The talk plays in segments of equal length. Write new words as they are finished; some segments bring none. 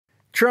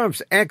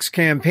Trump's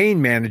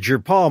ex-campaign manager,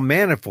 Paul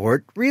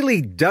Manafort,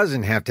 really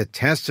doesn't have to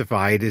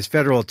testify at his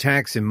federal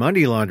tax and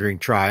money laundering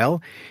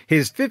trial.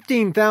 His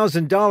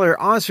 $15,000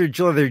 ostrich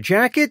leather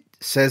jacket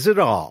says it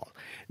all.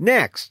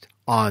 Next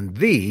on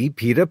the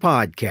PETA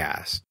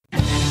Podcast.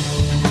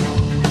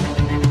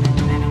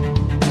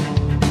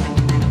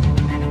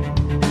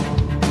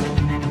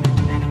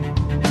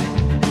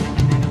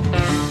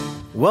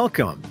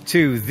 Welcome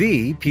to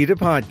the PETA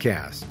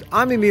Podcast.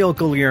 I'm Emil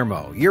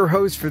Guillermo, your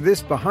host for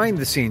this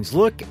behind-the-scenes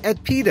look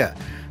at PETA,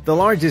 the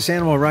largest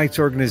animal rights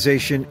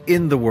organization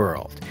in the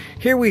world.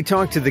 Here we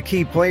talk to the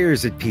key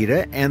players at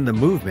PETA and the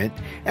movement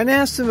and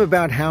ask them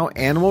about how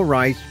animal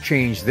rights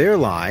change their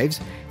lives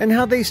and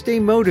how they stay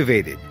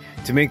motivated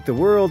to make the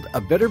world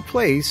a better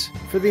place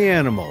for the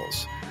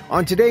animals.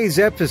 On today's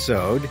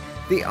episode,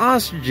 the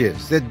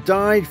ostriches that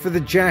died for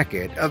the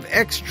jacket of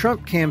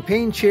ex-Trump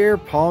campaign chair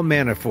Paul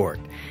Manafort,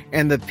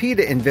 and the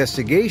PETA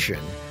investigation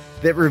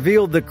that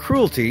revealed the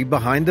cruelty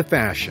behind the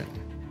fashion.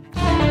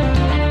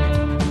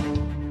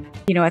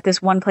 You know, at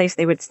this one place,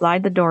 they would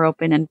slide the door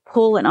open and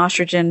pull an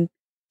ostrich in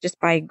just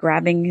by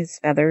grabbing his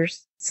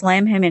feathers,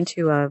 slam him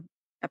into a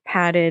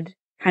padded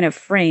kind of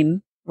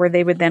frame where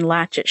they would then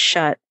latch it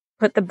shut,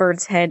 put the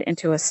bird's head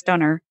into a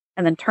stunner,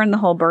 and then turn the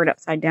whole bird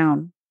upside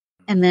down.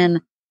 And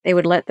then they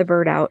would let the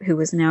bird out, who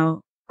was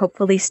now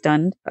hopefully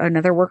stunned.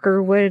 Another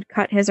worker would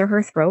cut his or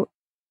her throat,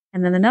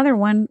 and then another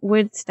one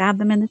would stab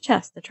them in the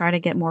chest to try to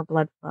get more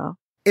blood flow.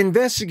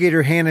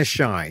 Investigator Hannah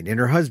Schein and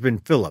her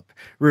husband Philip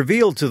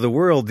revealed to the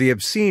world the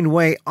obscene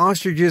way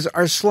ostriches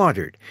are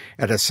slaughtered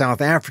at a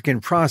South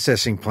African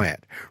processing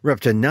plant, where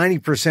up to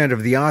 90%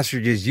 of the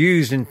ostriches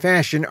used in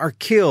fashion are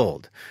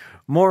killed.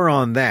 More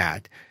on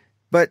that.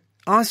 But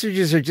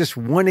ostriches are just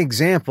one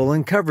example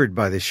uncovered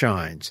by the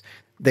Scheins.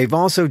 They've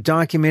also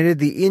documented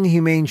the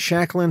inhumane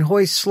shackle and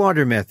hoist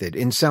slaughter method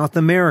in South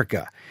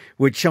America,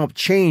 which helped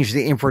change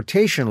the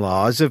importation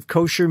laws of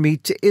kosher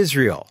meat to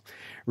Israel.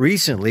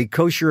 Recently,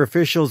 kosher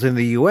officials in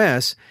the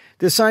U.S.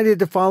 decided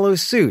to follow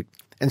suit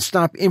and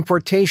stop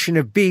importation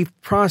of beef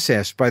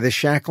processed by the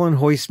shackle and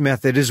hoist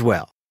method as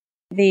well.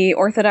 The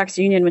Orthodox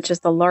Union, which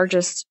is the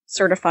largest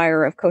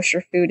certifier of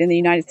kosher food in the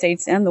United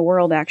States and the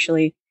world,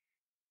 actually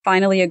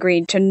finally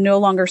agreed to no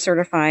longer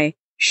certify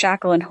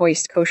shackle and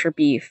hoist kosher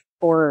beef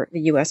for the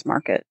U.S.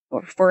 market,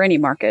 or for any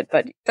market.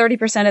 But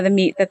 30% of the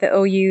meat that the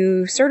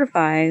OU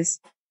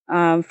certifies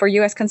for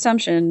U.S.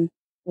 consumption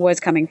was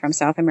coming from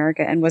South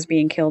America and was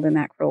being killed in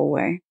that cruel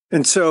way.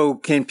 And so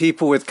can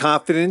people with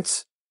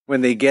confidence,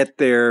 when they get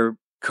their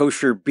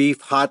kosher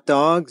beef hot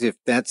dogs, if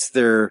that's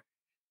their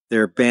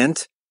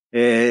bent,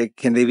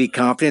 can they be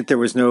confident there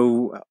was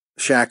no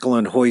shackle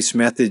and hoist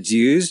methods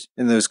used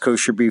in those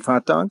kosher beef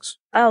hot dogs?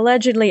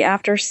 Allegedly,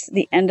 after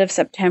the end of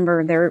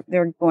September,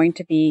 they're going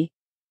to be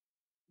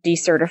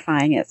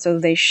decertifying it. So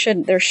there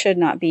should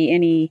not be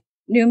any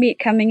new meat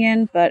coming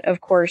in. But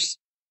of course,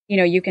 you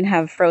know, you can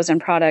have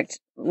frozen product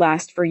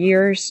last for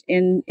years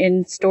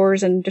in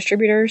stores and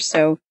distributors.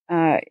 So,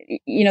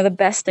 you know, the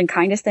best and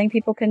kindest thing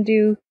people can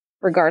do,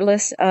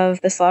 regardless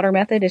of the slaughter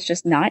method, is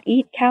just not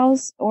eat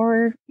cows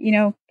or, you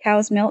know,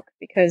 cow's milk,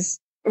 because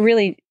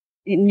really,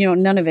 you know,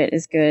 none of it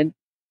is good.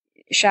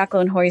 Shackle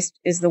and hoist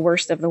is the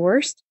worst of the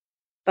worst.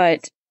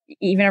 But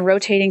even a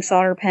rotating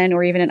slaughter pen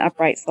or even an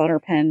upright slaughter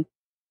pen,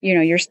 you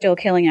know, you're still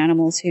killing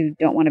animals who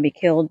don't want to be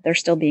killed. They're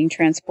still being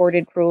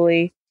transported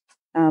cruelly.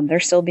 They're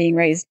still being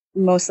raised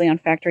mostly on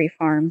factory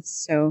farms.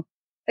 So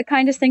the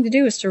kindest thing to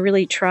do is to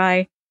really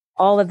try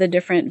all of the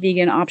different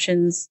vegan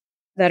options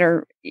that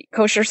are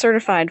kosher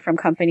certified from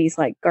companies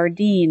like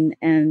Gardein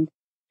and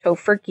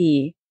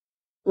Tofurky,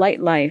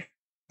 Light Life,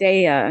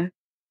 Daya,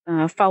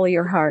 Follow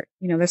Your Heart.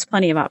 You know, there's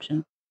plenty of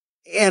options.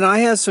 And I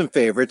have some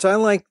favorites. I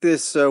like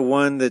this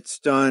one that's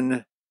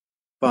done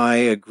by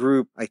a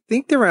group. I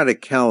think they're out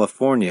of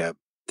California.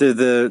 They're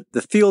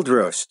the Field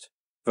Roast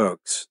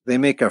folks. They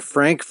make a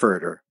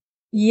Frankfurter.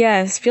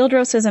 Yes, Field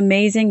Roast is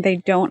amazing.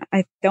 I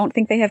don't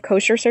think they have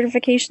kosher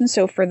certification.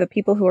 So for the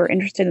people who are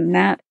interested in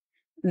that,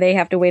 they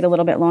have to wait a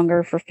little bit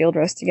longer for Field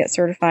Roast to get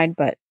certified.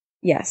 But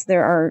yes,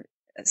 there are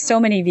so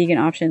many vegan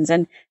options.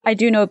 And I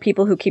do know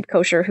people who keep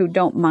kosher who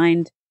don't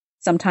mind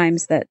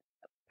sometimes that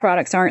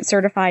products aren't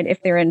certified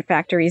if they're in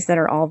factories that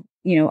are all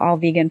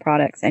vegan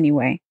products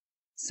anyway.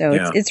 So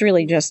yeah. It's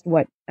really just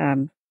what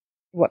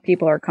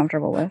people are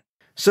comfortable with.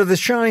 So the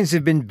Scheins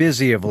have been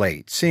busy of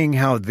late, seeing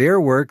how their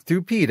work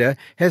through PETA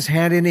has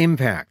had an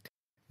impact.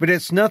 But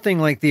it's nothing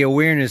like the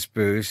awareness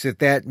boost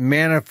that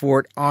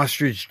Manafort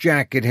ostrich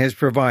jacket has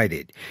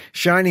provided,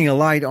 shining a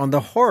light on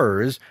the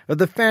horrors of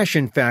the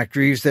fashion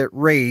factories that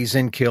raise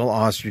and kill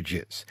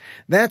ostriches.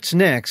 That's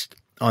next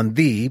on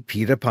the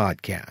PETA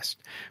Podcast.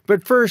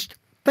 But first,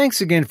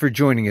 thanks again for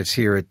joining us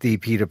here at the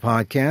PETA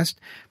Podcast.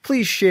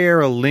 Please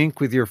share a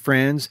link with your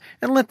friends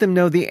and let them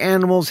know the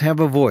animals have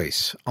a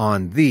voice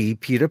on the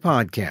PETA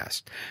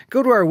Podcast.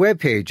 Go to our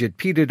webpage at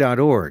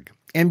PETA.org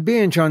and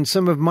binge on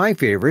some of my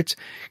favorites.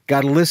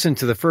 Got to listen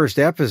to the first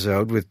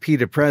episode with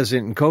PETA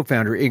President and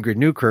co-founder Ingrid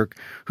Newkirk,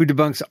 who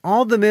debunks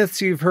all the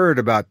myths you've heard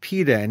about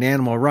PETA and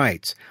animal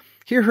rights.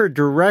 Hear her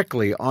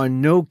directly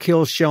on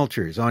no-kill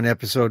shelters on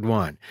episode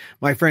 1.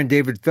 My friend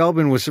David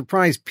Feldman was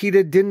surprised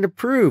PETA didn't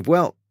approve.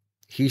 Well,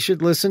 he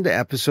should listen to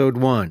episode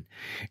 1.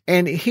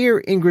 And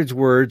hear Ingrid's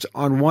words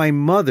on why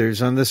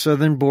mothers on the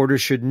southern border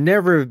should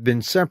never have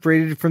been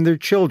separated from their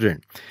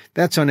children.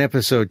 That's on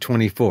episode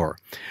 24.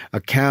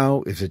 A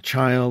cow is a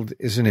child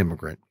is an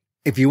immigrant.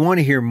 If you want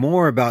to hear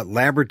more about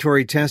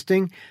laboratory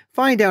testing,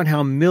 find out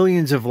how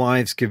millions of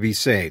lives could be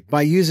saved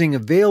by using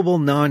available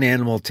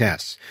non-animal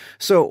tests.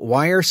 So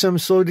why are some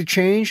slow to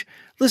change?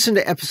 Listen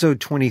to episode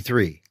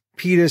 23.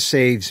 PETA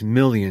saves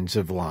millions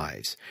of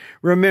lives.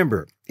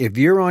 Remember, if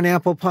you're on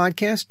Apple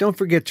Podcasts, don't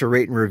forget to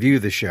rate and review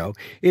the show.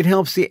 It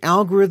helps the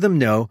algorithm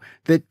know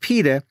that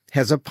PETA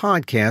has a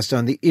podcast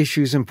on the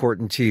issues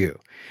important to you.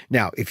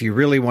 Now, if you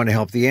really want to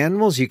help the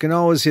animals, you can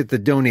always hit the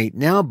Donate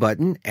Now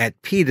button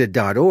at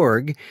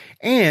PETA.org.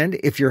 And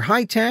if you're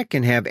high-tech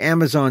and have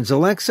Amazon's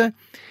Alexa,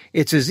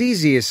 it's as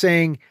easy as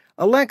saying,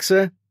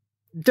 Alexa,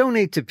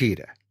 donate to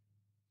PETA.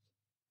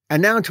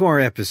 And now to our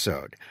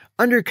episode.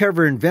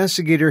 Undercover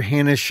investigator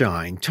Hannah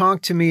Schein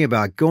talked to me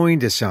about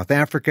going to South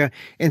Africa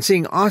and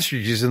seeing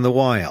ostriches in the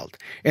wild,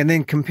 and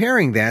then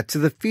comparing that to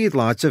the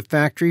feedlots of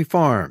factory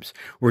farms,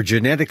 where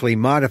genetically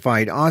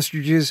modified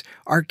ostriches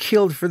are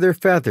killed for their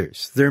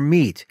feathers, their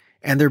meat,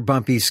 and their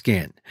bumpy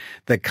skin,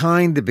 the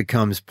kind that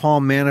becomes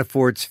Paul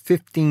Manafort's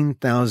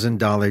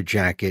 $15,000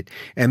 jacket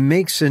and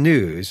makes the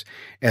news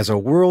as a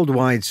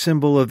worldwide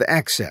symbol of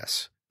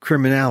excess,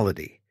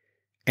 criminality,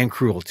 and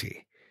cruelty.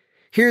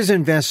 Here's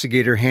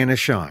investigator Hannah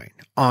Schein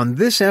on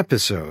this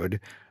episode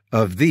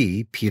of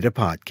the PETA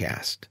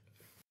Podcast.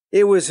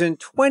 It was in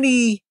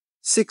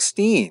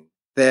 2016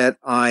 that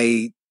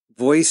I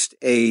voiced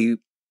a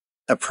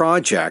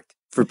project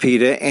for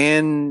PETA,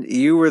 and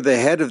you were the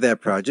head of that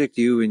project,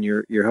 you and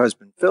your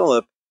husband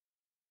Philip,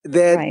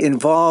 that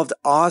involved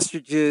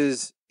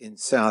ostriches in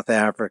South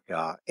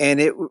Africa. And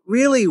it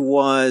really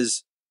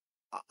was,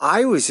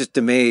 I was just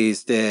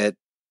amazed at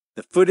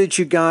the footage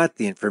you got,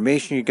 the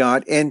information you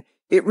got, and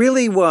it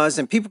really was,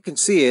 and people can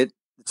see it.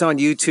 It's on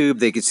YouTube.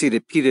 They can see it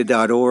at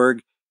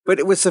PETA.org. But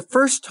it was the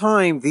first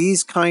time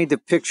these kind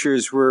of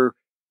pictures were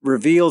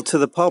revealed to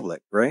the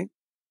public, right?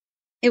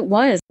 It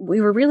was. We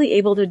were really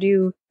able to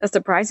do a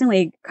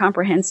surprisingly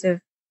comprehensive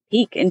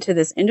peek into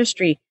this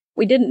industry.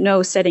 We didn't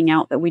know setting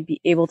out that we'd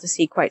be able to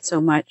see quite so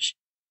much,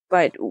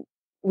 but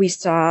we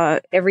saw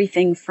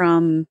everything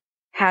from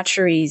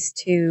hatcheries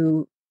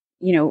to,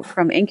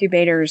 from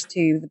incubators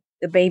to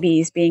the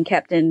babies being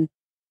kept in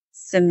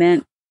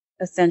cement,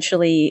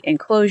 essentially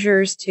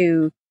enclosures,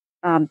 to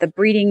the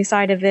breeding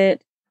side of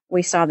it.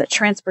 We saw the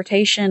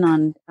transportation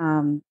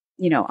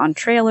on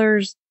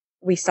trailers.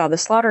 We saw the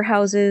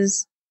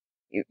slaughterhouses,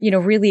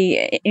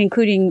 really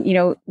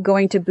including,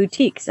 going to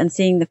boutiques and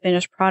seeing the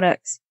finished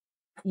products.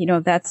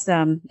 That's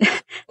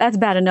that's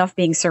bad enough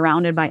being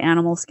surrounded by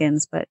animal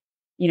skins, but,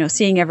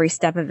 seeing every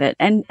step of it.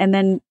 And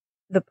then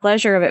the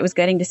pleasure of it was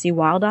getting to see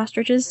wild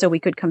ostriches, so we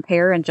could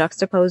compare and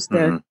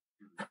juxtapose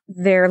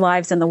their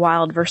lives in the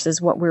wild versus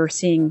what we were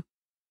seeing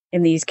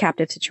in these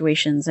captive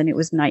situations, and it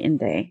was night and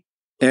day.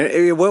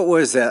 And what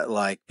was that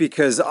like?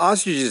 Because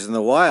ostriches in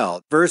the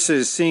wild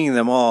versus seeing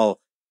them all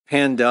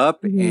penned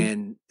up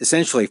and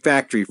essentially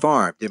factory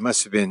farmed, it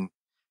must have been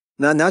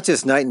not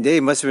just night and day.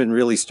 It must have been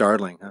really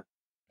startling, huh?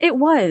 It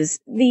was.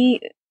 The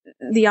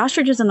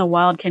ostriches in the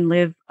wild can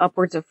live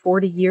upwards of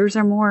 40 years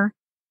or more.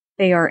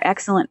 They are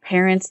excellent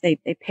parents. They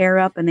pair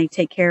up and they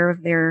take care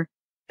of their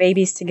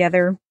babies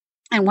together.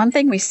 And one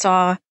thing we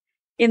saw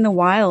in the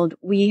wild,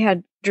 we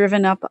had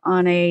driven up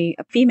on a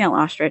female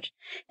ostrich,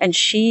 and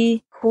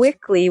she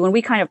quickly, when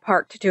we kind of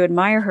parked to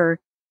admire her,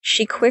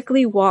 she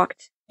quickly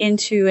walked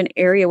into an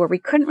area where we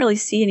couldn't really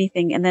see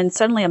anything. And then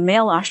suddenly a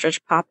male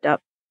ostrich popped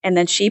up, and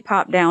then she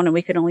popped down and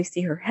we could only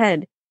see her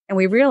head. And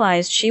we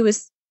realized she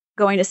was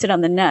going to sit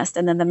on the nest.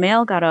 And then the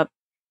male got up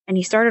and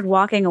he started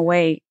walking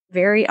away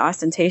very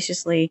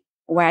ostentatiously,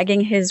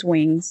 wagging his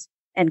wings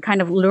and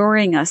kind of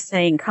luring us,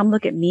 saying, "Come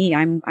look at me.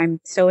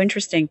 I'm so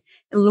interesting,"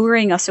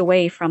 luring us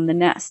away from the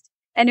nest.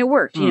 And it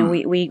worked.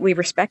 We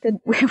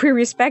respected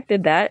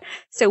that.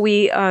 So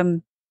we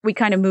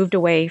kind of moved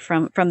away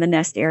from the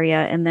nest area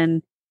and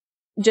then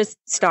just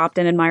stopped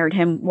and admired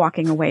him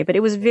walking away. But it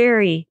was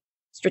very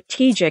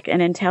strategic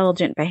and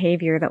intelligent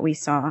behavior that we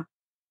saw.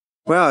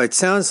 Wow, it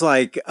sounds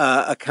like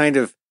a kind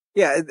of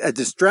a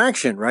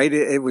distraction, right?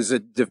 It was a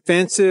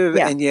defensive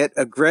and yet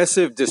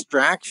aggressive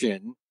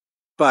distraction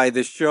by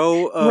the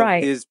show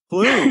of his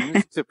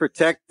plumes to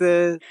protect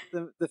the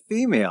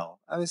female.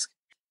 I was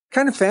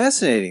kind of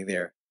fascinating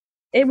there.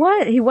 It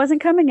was. He wasn't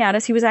coming at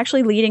us. He was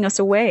actually leading us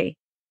away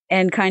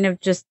and kind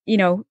of just,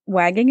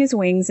 wagging his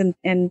wings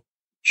and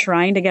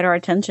trying to get our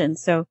attention.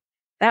 So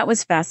that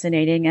was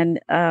fascinating. And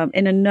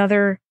in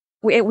another,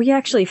 we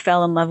actually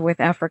fell in love with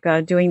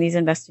Africa doing these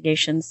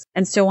investigations.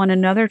 And so on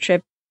another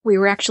trip, we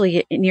were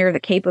actually near the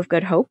Cape of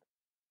Good Hope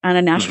on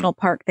a national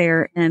park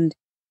there, and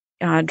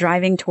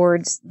driving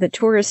towards the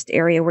tourist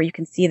area where you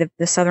can see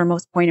the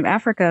southernmost point of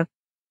Africa.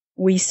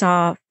 We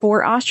saw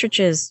 4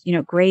 ostriches,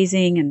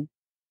 grazing and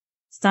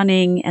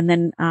stunning. And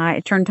then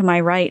I turned to my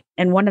right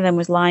and one of them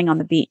was lying on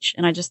the beach.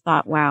 And I just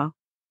thought, wow,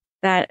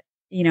 that,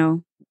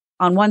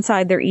 on one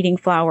side they're eating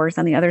flowers,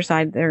 on the other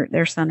side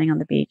they're sunning on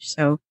the beach.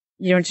 So,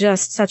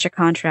 just such a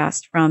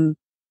contrast from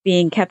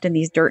being kept in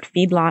these dirt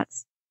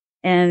feedlots.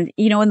 And,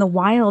 in the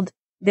wild,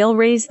 they'll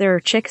raise their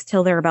chicks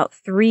till they're about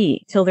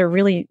 3, till they're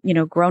really,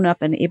 grown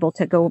up and able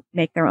to go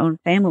make their own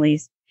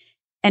families.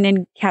 And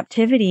in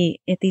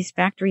captivity at these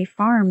factory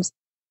farms,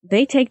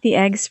 they take the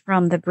eggs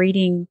from the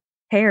breeding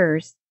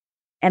pairs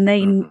and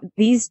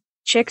these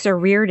chicks are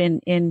reared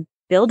in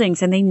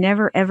buildings and they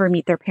never ever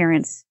meet their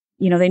parents.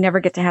 They never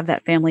get to have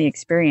that family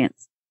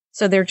experience.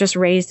 So they're just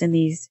raised in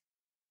these,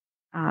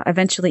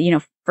 eventually,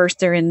 first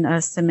they're in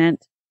a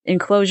cement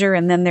enclosure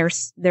and then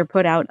they're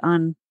put out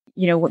on,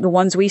 the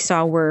ones we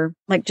saw were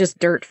like just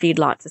dirt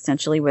feedlots,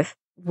 essentially with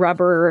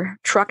rubber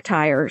truck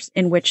tires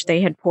in which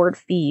they had poured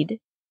feed.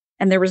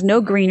 And there was no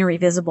greenery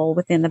visible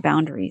within the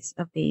boundaries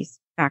of these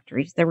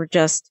factories. There were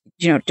just,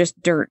 just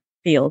dirt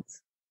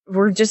fields.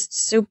 We're just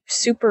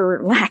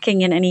super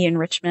lacking in any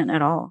enrichment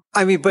at all.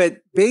 I mean, but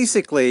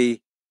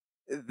basically,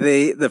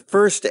 the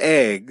first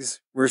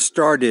eggs were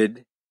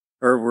started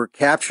or were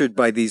captured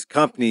by these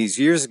companies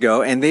years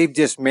ago, and they've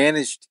just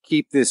managed to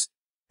keep this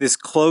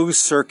closed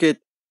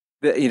circuit,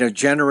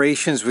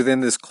 generations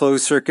within this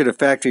closed circuit of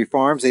factory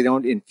farms. They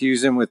don't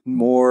infuse them with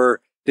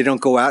more. They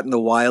don't go out in the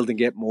wild and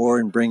get more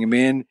and bring them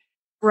in.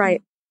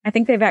 Right. I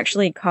think they've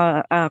actually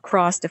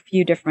crossed a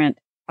few different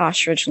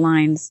ostrich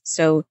lines.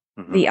 So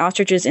the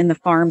ostriches in the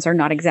farms are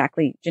not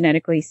exactly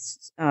genetically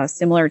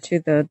similar to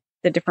the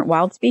different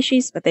wild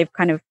species, but they've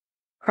kind of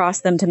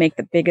crossed them to make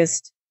the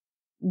biggest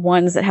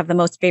ones that have the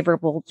most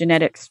favorable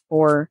genetics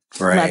for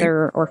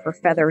leather or for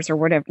feathers or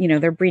whatever.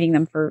 They're breeding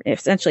them for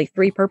essentially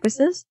 3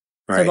 purposes.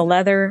 Right. So the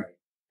leather,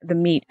 the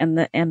meat, and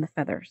the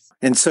feathers.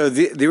 And so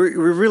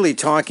we're really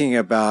talking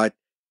about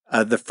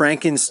the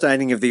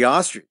Frankensteining of the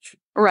ostrich.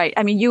 Right.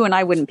 I mean, you and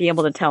I wouldn't be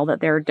able to tell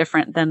that they're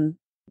different than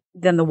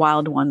the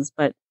wild ones,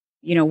 but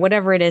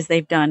whatever it is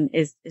they've done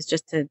is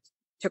just to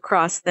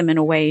cross them in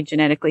a way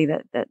genetically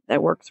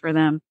that works for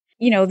them.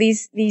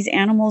 These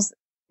animals,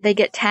 they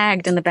get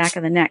tagged in the back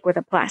of the neck with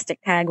a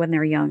plastic tag when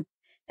they're young.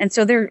 And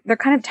so they're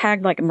kind of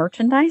tagged like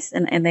merchandise.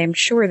 And I'm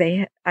sure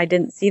I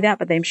didn't see that,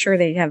 but I'm sure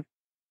they have,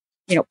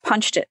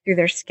 punched it through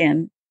their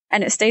skin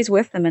and it stays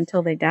with them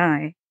until they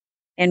die.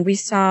 And we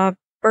saw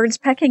birds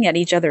pecking at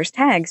each other's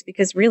tags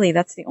because really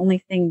that's the only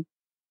thing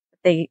that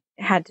they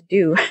had to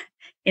do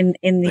in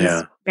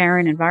these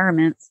barren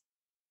environments.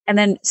 And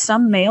then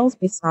some males,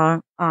 we saw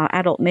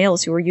adult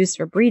males who were used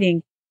for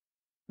breeding.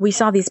 We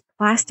saw these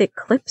plastic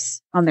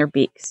clips on their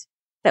beaks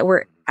that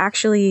were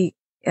actually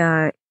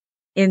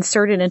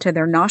inserted into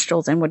their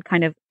nostrils and would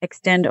kind of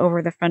extend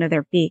over the front of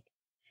their beak.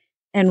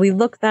 And we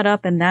looked that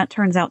up, and that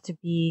turns out to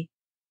be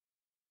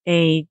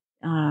a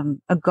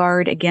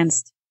guard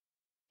against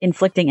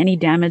inflicting any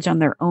damage on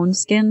their own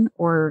skin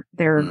or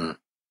the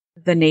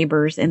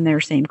neighbors in their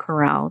same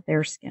corral,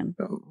 their skin.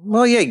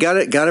 Well, yeah,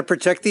 got to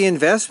protect the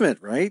investment,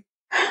 right?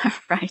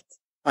 Right.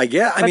 I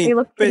guess. I mean, they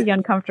look pretty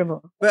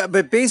uncomfortable.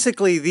 But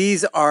basically,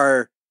 these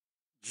are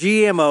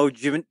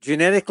GMO,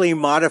 genetically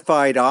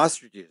modified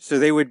ostriches. So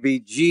they would be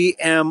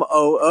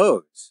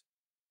GMOOs.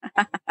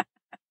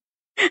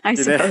 I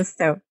suppose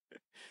so.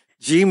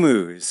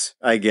 GMOs,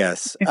 I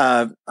guess.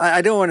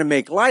 I don't want to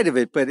make light of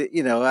it, but,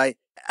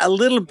 a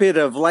little bit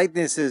of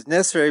lightness is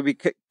necessary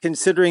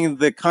considering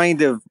the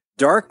kind of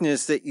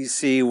darkness that you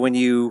see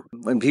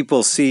when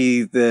people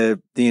see the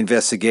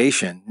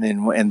investigation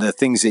and the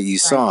things that you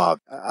saw.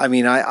 I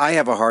mean, I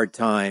have a hard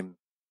time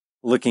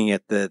looking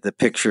at the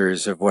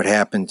pictures of what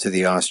happened to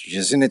the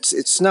ostriches, and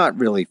it's not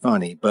really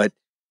funny. But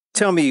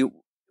tell me,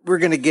 we're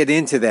going to get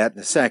into that in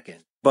a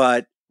second.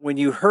 But when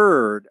you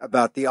heard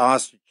about the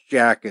ostrich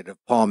jacket of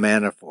Paul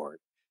Manafort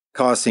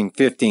costing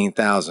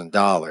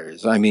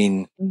 $15,000, I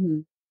mean,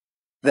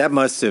 that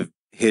must have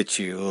hit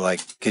you,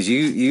 because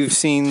you've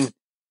seen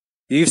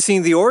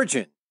the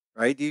origin,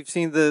 right? You've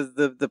seen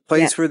the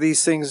place where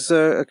these things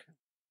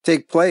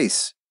take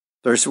place.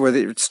 There's where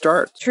it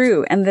starts.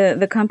 True. And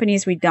the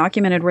companies we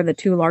documented were the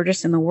 2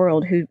 largest in the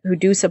world who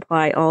do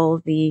supply all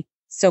of the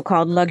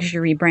so-called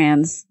luxury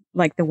brands,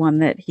 like the one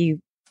that he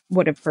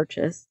would have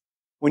purchased.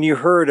 When you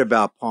heard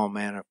about Paul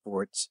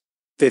Manafort's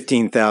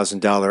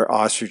 $15,000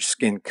 ostrich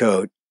skin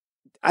coat,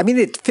 I mean,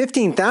 at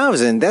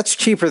 $15,000, that's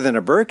cheaper than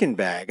a Birkin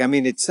bag. I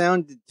mean, it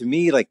sounded to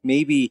me like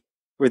maybe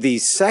were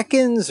these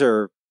seconds,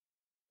 or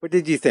what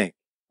did you think?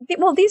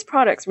 Well, these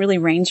products really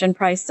range in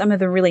price. Some of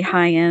the really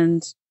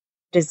high-end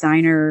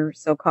designer,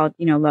 so-called,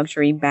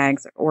 luxury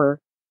bags or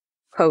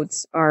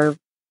coats are,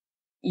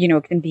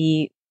 can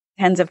be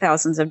tens of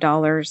thousands of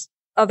dollars.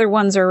 Other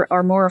ones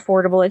are more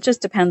affordable. It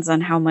just depends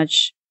on how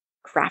much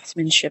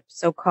craftsmanship,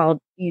 so-called,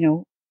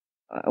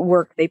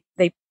 work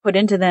they put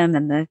into them,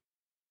 and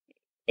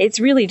it's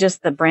really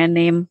just the brand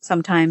name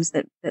sometimes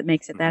that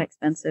makes it that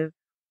expensive.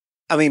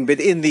 I mean,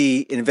 but in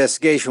the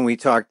investigation, we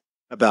talked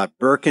about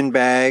Birkin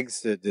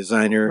bags, the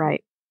designer.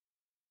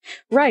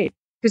 Right.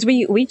 Because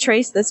we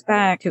traced this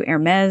back to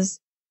Hermes.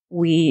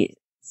 We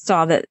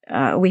saw that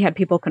we had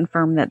people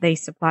confirm that they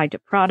supplied to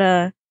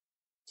Prada,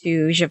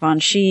 to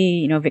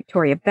Givenchy,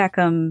 Victoria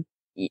Beckham,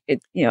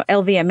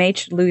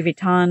 LVMH, Louis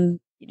Vuitton,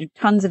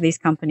 tons of these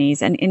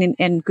companies, and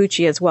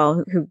Gucci as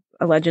well, who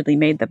allegedly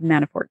made the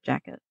Manafort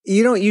jacket.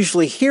 You don't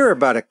usually hear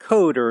about a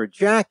coat or a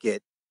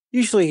jacket. You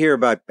usually hear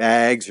about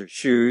bags or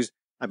shoes.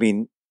 I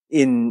mean,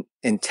 in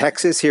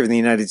Texas, here in the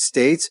United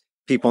States,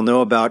 people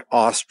know about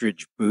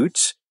ostrich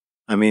boots.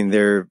 I mean,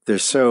 they're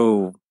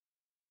so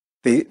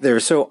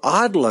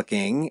odd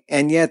looking,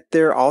 and yet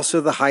they're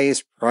also the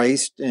highest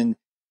priced and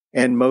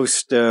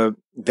most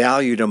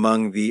valued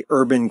among the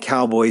urban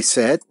cowboy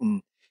set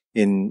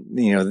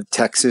in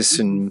Texas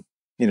and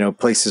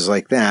places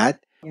like that.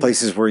 Yeah.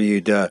 Places where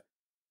you'd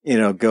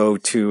go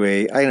to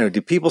I don't know.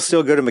 Do people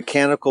still go to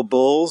Mechanical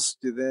Bulls?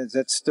 Is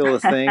that still a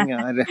thing?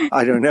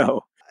 I don't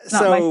know. It's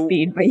not my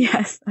speed, but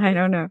yes, I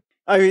don't know.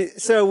 I mean,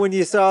 so when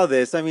you saw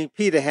this, I mean,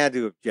 PETA had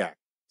to object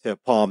to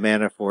Paul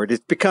Manafort.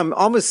 It's become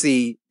almost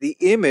the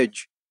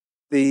image,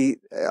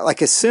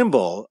 like a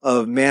symbol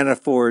of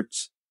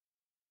Manafort's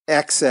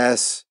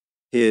excess.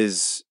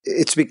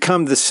 It's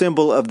become the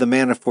symbol of the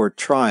Manafort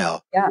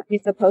trial. Yeah,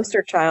 he's the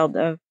poster child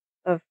of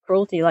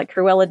cruelty, like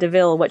Cruella de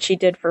Vil, what she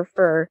did for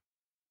fur.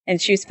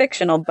 And she was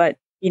fictional, but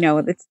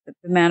it's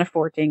the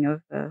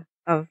Manaforting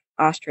of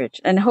Ostrich.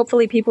 And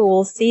hopefully people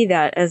will see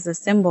that as a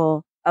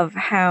symbol of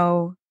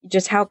how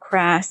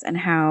crass and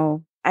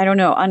how, I don't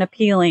know,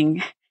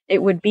 unappealing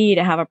it would be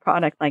to have a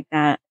product like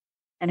that,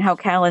 and how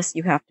callous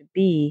you have to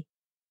be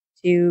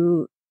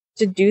to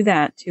do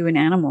that to an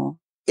animal.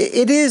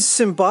 It is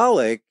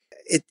symbolic.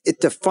 It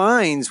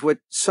defines what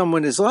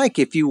someone is like.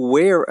 If you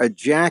wear a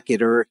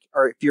jacket or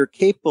if you're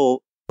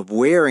capable of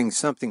wearing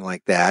something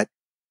like that,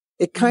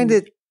 it kind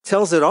of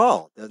tells it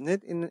all, doesn't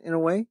it, in a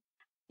way?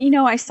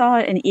 I saw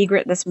an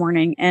egret this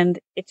morning, and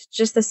it's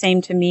just the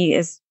same to me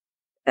as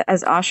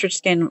ostrich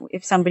skin.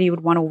 If somebody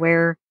would want to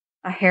wear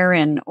a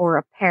heron or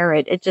a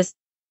parrot,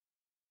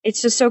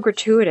 it's just so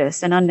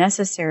gratuitous and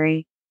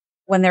unnecessary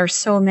when there's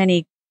so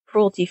many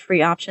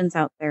cruelty-free options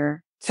out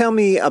there. Tell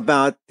me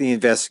about the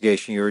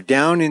investigation. You were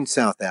down in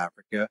South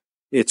Africa.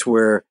 It's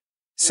where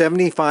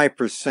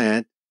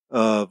 75%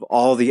 of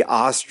all the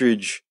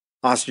ostriches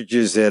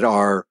that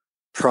are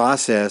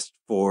processed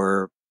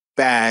for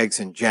bags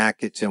and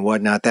jackets and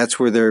whatnot, that's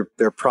where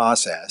they're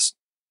processed.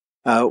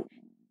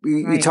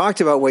 You talked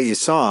about what you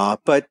saw,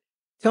 but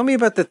tell me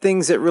about the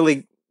things that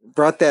really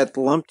brought that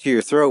lump to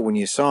your throat when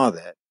you saw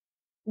that.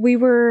 We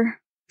were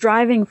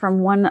driving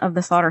from one of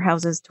the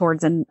slaughterhouses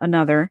towards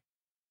another,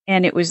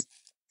 and it was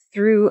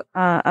through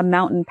a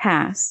mountain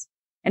pass,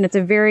 and it's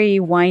a very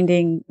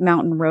winding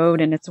mountain road,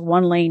 and it's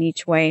one lane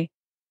each way.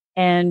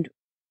 And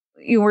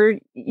we're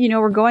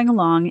going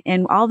along,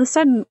 and all of a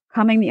sudden,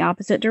 coming the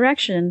opposite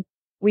direction,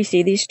 we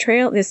see this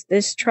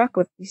truck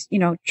with these,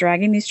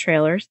 dragging these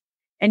trailers,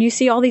 and you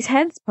see all these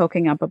heads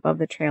poking up above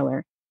the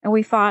trailer. And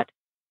we thought,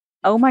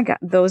 oh my God,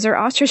 those are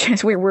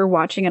ostriches. We're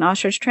watching an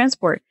ostrich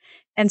transport.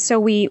 And so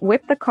we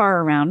whipped the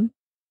car around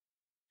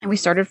and we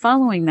started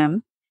following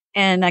them.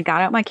 And I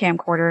got out my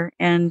camcorder,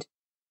 and,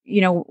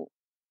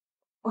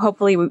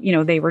 hopefully,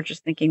 they were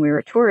just thinking we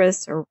were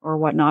tourists or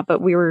whatnot,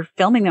 but we were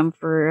filming them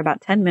for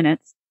about 10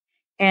 minutes.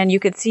 And you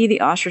could see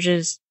the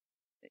ostriches,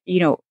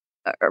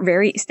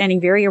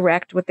 standing very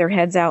erect with their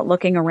heads out,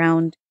 looking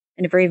around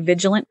in a very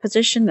vigilant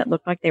position that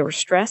looked like they were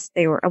stressed.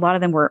 A lot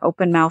of them were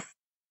open mouth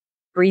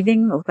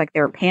breathing, looked like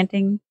they were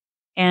panting.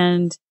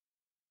 And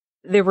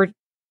there were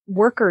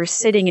workers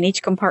sitting in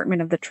each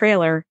compartment of the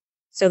trailer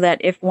so that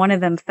if one of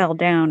them fell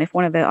down, if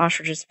one of the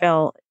ostriches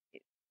fell,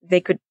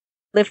 they could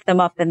lift them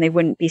up and they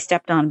wouldn't be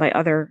stepped on by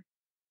other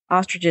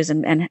ostriches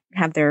and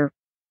have their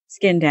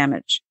skin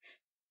damaged.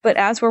 But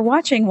as we're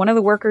watching, one of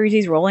the workers,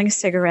 he's rolling a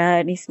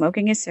cigarette and he's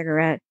smoking a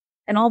cigarette.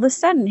 And all of a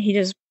sudden,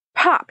 he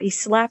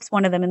slaps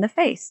one of them in the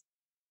face.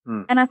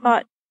 And I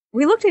thought,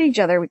 we looked at each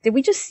other. Did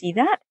we just see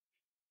that?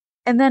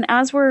 And then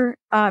as we're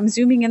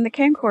zooming in the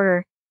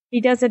camcorder,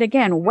 he does it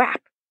again,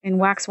 whap, and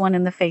whacks one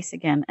in the face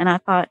again. And I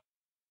thought,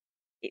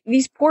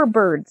 these poor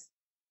birds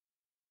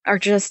are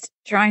just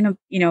trying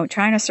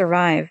to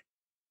survive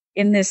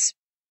in this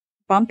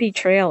bumpy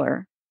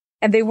trailer.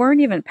 And they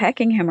weren't even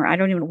pecking him, or I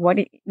don't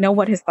even know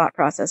what his thought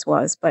process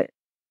was, but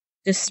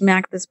just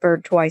smacked this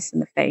bird twice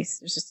in the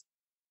face.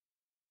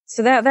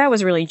 So that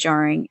was really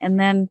jarring. And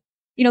then,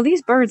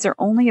 these birds are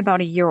only about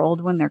a year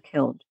old when they're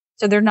killed.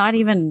 So they're not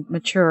even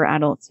mature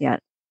adults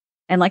yet.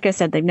 And like I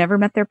said, they've never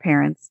met their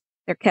parents.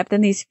 They're kept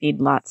in these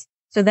feedlots.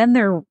 So then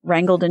they're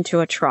wrangled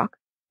into a truck.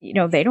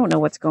 They don't know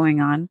what's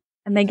going on.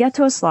 And they get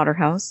to a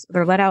slaughterhouse.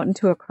 They're let out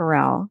into a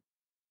corral.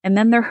 And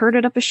then they're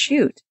herded up a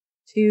chute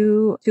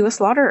to a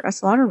slaughter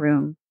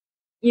room.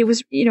 It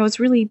was, it's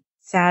really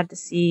sad to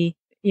see,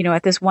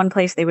 at this one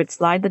place, they would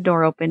slide the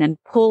door open and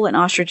pull an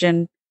ostrich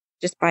in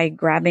just by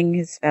grabbing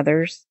his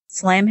feathers,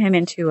 slam him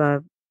into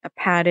a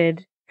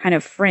padded kind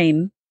of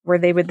frame where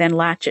they would then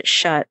latch it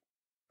shut,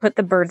 put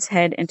the bird's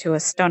head into a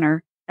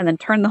stunner, and then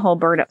turn the whole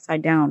bird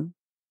upside down.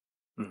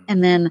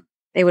 And then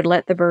they would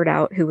let the bird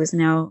out, who was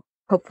now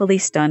hopefully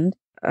stunned.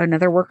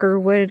 Another worker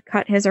would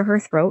cut his or her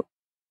throat,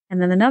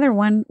 And then another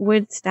one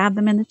would stab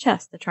them in the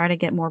chest to try to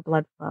get more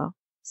blood flow.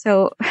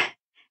 So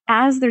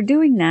as they're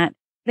doing that,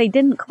 they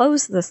didn't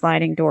close the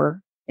sliding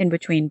door in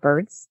between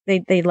birds.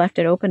 They left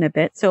it open a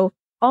bit. So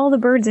all the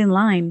birds in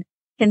line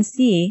can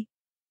see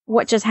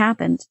what just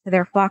happened to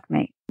their flock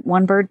mate.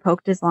 One bird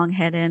poked his long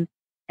head in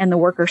and the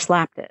worker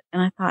slapped it.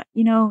 And I thought,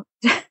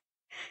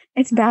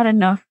 it's bad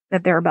enough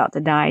that they're about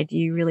to die. Do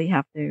you really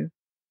have to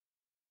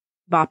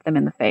bop them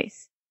in the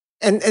face?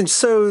 And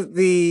so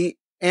the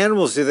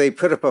animals, do they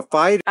put up a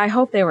fight? I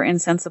hope they were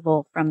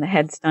insensible from the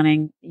head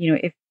stunning.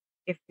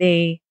 If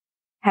they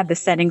had the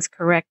settings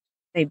correct,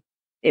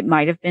 it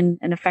might have been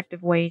an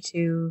effective way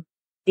to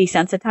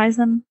desensitize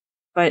them.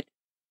 But,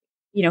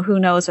 who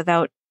knows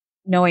without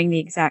knowing the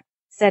exact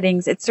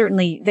settings. It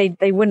certainly,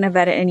 they wouldn't have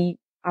had any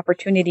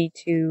opportunity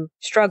to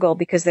struggle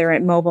because they're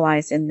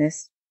immobilized in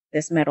this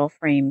metal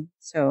frame.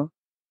 So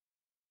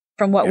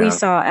from what we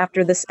saw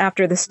after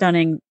the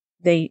stunning,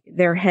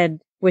 their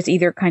head was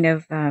either kind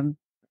of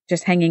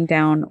just hanging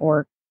down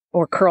or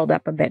curled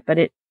up a bit,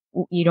 but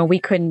we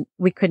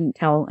couldn't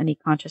tell any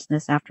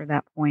consciousness after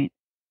that point.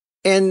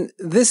 And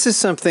this is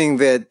something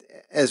that,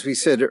 as we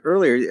said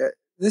earlier,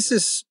 this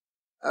is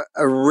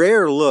a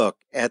rare look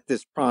at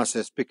this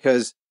process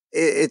because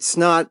it's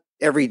not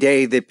every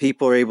day that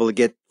people are able to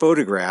get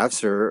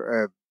photographs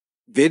or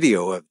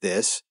video of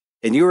this.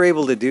 And you were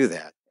able to do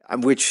that,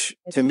 which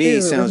to me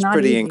sounds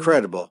pretty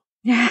incredible.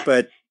 Yeah.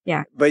 But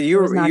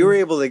you're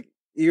able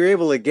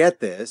to get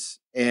this,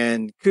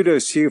 and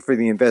kudos to you for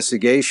the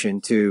investigation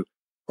to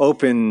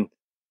open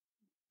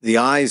the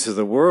eyes of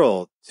the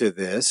world to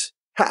this.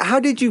 How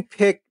did you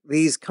pick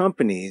these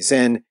companies,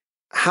 and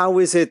how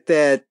is it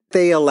that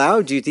they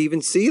allowed you to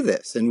even see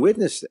this and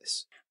witness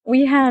this?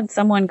 We had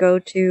someone go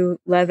to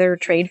leather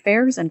trade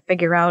fairs and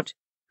figure out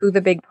who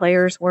the big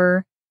players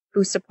were,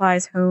 who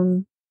supplies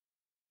whom.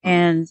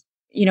 And,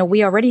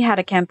 we already had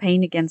a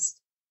campaign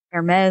against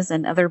Hermes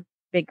and other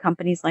big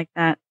companies like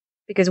that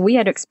because we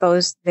had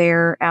exposed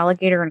their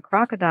alligator and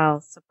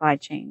crocodile supply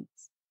chains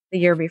the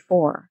year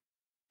before.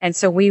 And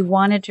so we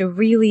wanted to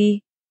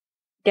really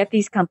get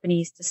these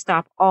companies to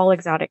stop all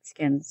exotic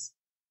skins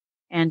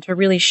and to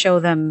really show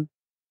them,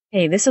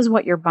 hey, this is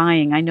what you're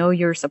buying. I know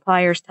your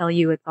suppliers tell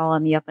you it's all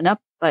on the up and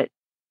up, but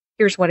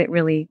here's what it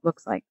really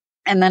looks like.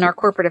 And then our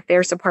corporate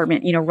affairs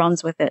department,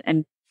 runs with it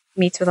and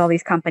meets with all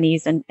these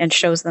companies and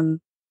shows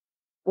them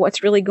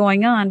what's really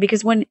going on.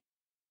 Because when,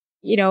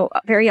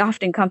 very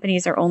often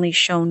companies are only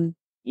shown,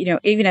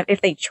 even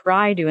if they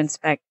try to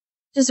inspect,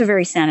 just a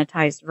very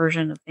sanitized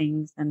version of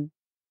things. And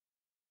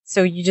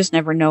so you just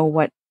never know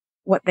what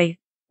they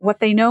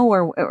know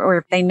or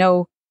if they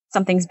know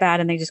something's bad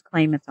and they just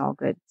claim it's all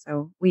good.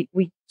 So we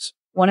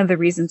one of the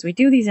reasons we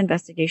do these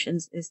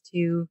investigations is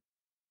to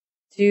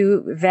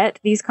vet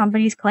these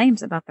companies'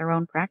 claims about their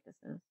own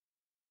practices.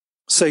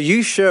 So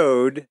you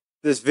showed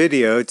this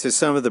video to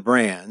some of the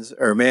brands,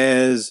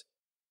 Hermes,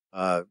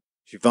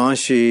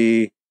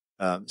 Givenchy,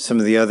 some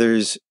of the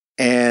others,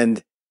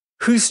 and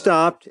who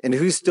stopped and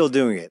who's still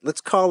doing it?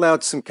 Let's call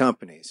out some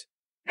companies.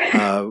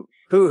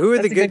 Who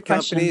are the good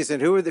companies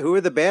and who are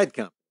the bad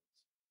companies?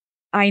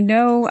 I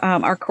know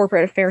our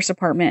corporate affairs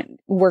department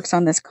works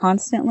on this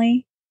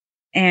constantly,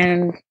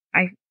 and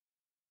I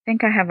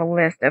think I have a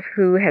list of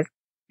who has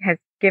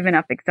given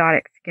up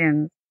exotic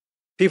skins.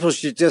 People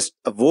should just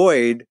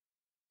avoid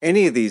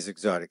any of these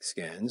exotic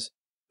skins.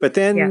 But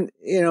then,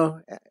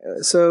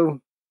 so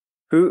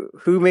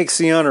who makes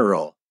the honor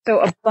roll?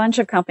 So a bunch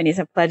of companies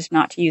have pledged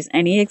not to use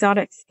any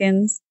exotic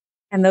skins,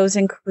 and those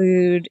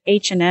include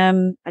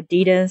H&M,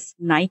 Adidas,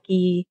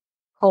 Nike,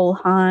 Cole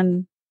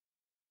Haan,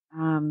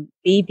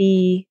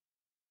 BB,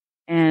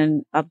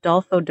 and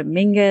Adolfo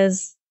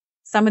Dominguez.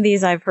 Some of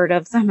these I've heard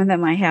of, some of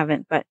them I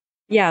haven't. But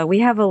yeah, we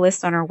have a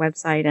list on our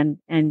website,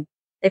 and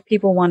if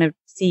people want to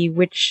see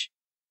which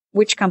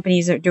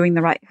companies are doing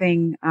the right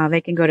thing, they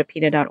can go to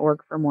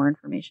PETA.org for more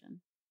information.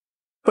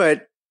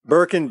 But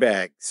Birkin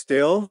bag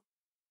still?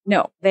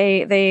 No,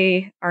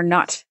 they are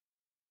not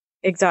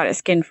exotic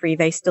skin free.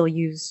 They still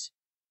use,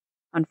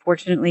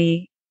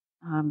 unfortunately,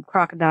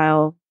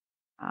 crocodile,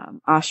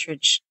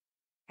 ostrich,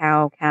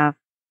 cow, calf.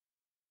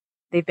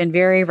 They've been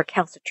very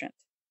recalcitrant.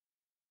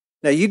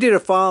 Now, you did a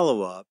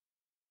follow-up.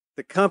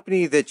 The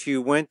company that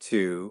you went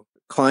to,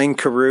 Klein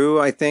Carew,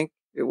 I think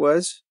it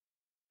was?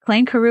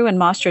 Klein Carew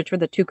and Ostrich were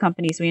the two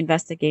companies we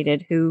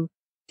investigated who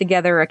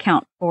together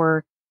account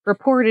for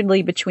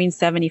reportedly between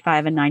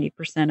 75 and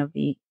 90% of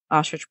the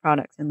ostrich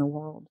products in the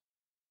world.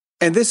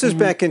 And this is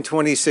back in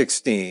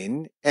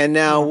 2016. And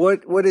now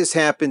what has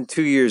happened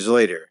 2 years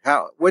later?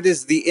 What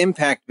has the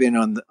impact been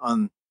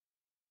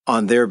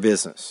on their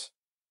business?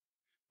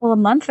 Well, a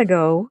month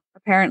ago,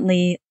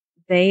 apparently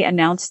they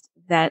announced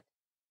that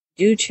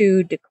due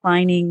to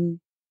declining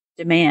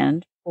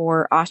demand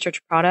for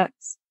ostrich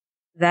products,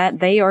 that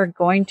they are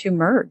going to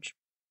merge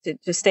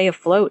to stay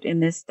afloat in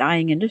this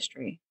dying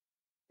industry.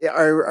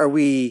 Are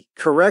we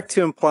correct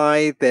to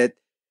imply that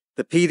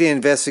the PETA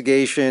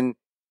investigation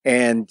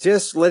and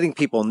just letting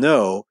people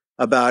know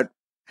about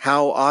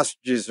how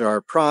ostriches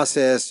are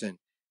processed and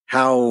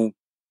how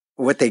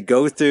what they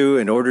go through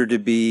in order to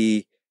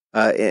be,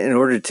 in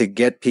order to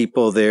get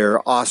people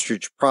their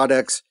ostrich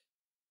products,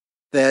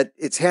 that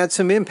it's had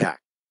some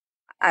impact.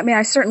 I mean,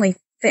 I certainly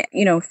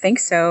think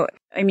so.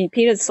 I mean,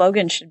 PETA's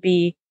slogan should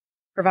be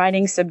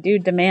providing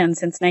subdued demand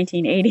since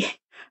 1980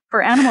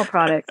 for animal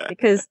products,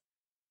 because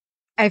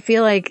I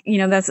feel like,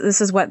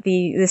 this is what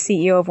the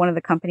CEO of one of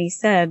the companies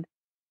said,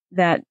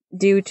 that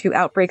due to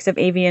outbreaks of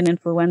avian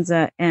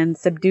influenza and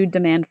subdued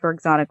demand for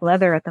exotic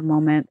leather at the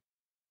moment,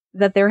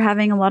 that they're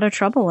having a lot of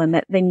trouble and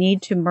that they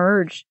need to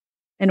merge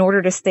in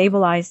order to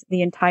stabilize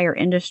the entire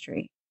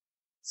industry.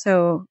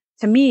 So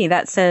to me,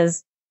 that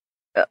says,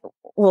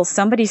 well,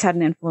 somebody's had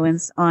an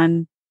influence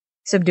on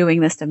subduing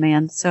this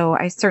demand. So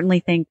I certainly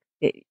think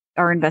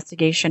our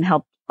investigation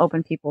helped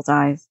open people's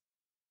eyes.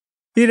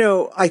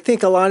 I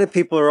think a lot of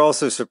people are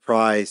also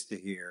surprised to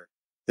hear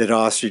that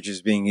ostrich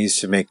is being used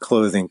to make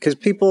clothing, because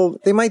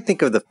they might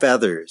think of the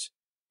feathers,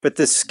 but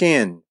the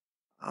skin,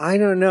 I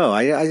don't know.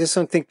 I just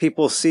don't think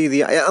people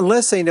see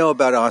unless they know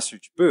about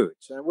ostrich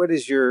boots. What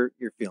is your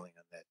feeling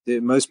on that?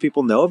 Do most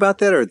people know about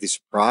that? Or are they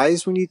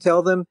surprised when you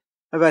tell them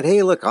about,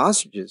 hey, look,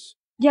 ostriches?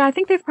 Yeah, I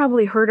think they've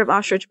probably heard of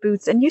ostrich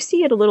boots, and you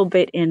see it a little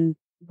bit in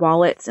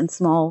wallets and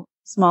small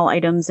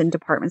items in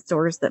department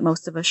stores that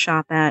most of us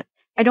shop at.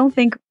 I don't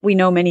think we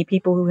know many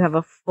people who have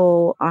a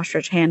full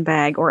ostrich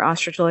handbag or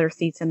ostrich leather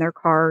seats in their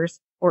cars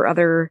or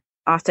other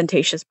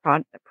ostentatious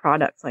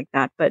products like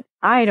that. But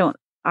I don't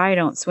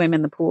swim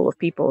in the pool of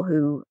people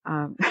who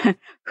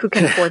who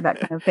can afford that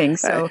kind of thing.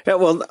 So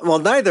well,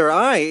 neither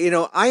I.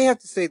 I have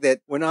to say that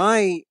when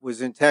I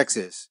was in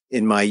Texas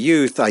in my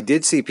youth, I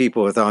did see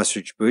people with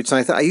ostrich boots,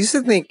 and I used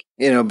to think,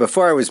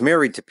 before I was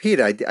married to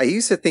PETA, I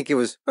used to think it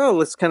was,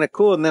 it's kind of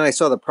cool, and then I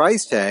saw the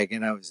price tag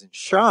and I was in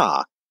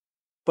shock.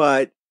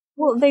 But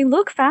well, they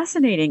look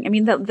fascinating. I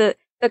mean, the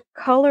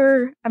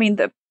color, I mean,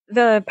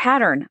 the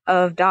pattern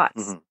of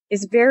dots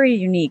is very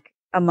unique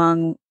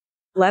among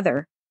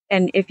leather.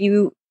 And if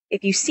you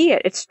see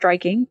it, it's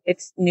striking,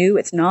 it's new,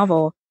 it's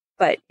novel.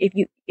 But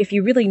if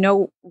you really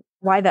know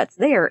why that's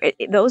there,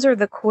 those are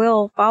the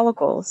quill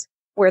follicles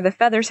where the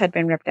feathers had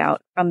been ripped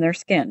out from their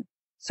skin.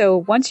 So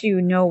once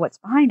you know what's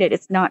behind it,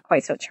 it's not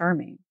quite so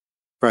charming.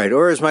 Right.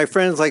 Or as my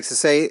friends like to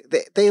say,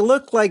 they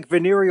look like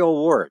venereal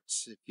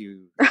warts. If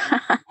you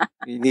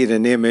need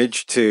an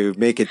image to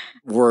make it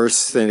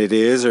worse than it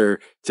is, or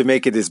to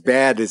make it as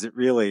bad as it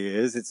really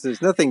is,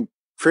 there's nothing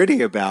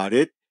pretty about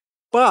it.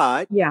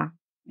 But yeah.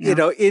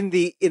 in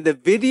the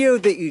video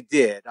that you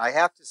did, I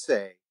have to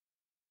say,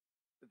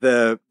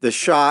 the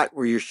shot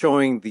where you're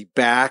showing the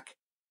back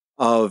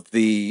of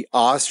the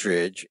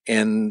ostrich,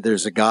 and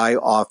there's a guy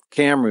off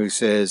camera who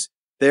says,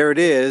 "There it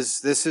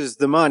is. This is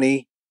the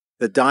money,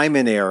 the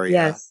diamond area."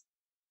 Yes.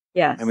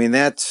 Yes. I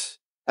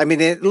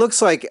mean, it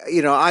looks like,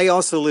 I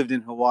also lived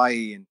in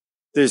Hawaii, and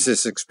there's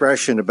this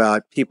expression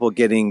about people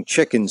getting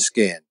chicken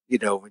skin, when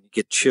you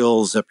get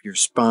chills up your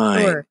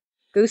spine. Sure.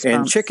 Goosebumps.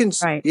 And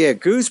chickens, right. Yeah,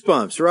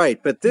 goosebumps,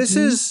 right. But this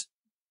is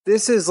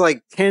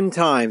like 10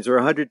 times or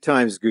 100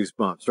 times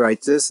goosebumps,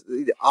 right?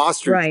 The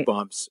ostrich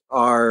bumps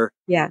are,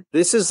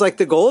 this is like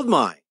the gold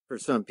mine for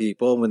some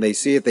people. When they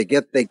see it, they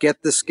get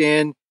the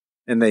skin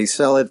and they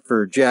sell it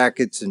for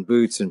jackets and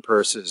boots and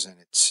purses. And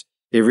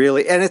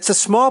it's a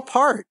small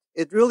part.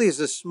 It really is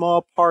a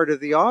small part of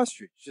the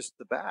ostrich, just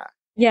the back.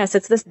 Yes,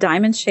 it's this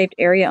diamond-shaped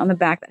area on the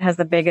back that has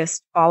the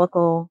biggest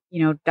follicle,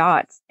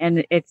 dots.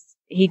 And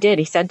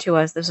he said to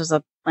us, this was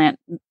a plant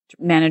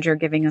manager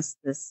giving us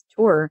this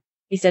tour.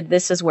 He said,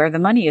 this is where the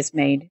money is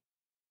made.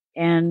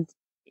 And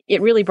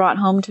it really brought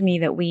home to me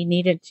that we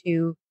needed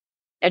to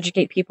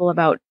educate people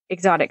about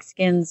exotic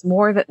skins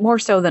more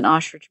so than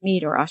ostrich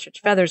meat or ostrich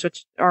feathers,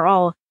 which are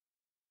all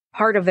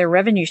part of their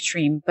revenue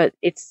stream. But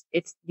it's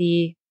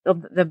the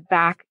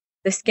back,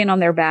 the skin on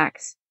their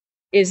backs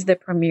is the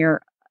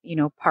premier,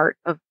 part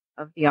of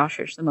the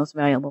ostrich, the most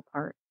valuable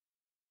part.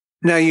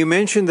 Now, you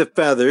mentioned the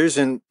feathers,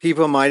 and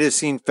people might have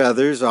seen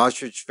feathers,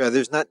 ostrich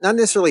feathers, not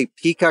necessarily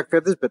peacock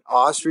feathers, but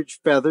ostrich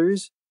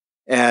feathers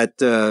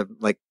at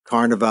like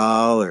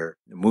Carnival or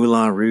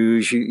Moulin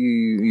Rouge.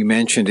 You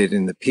mentioned it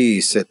in the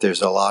piece that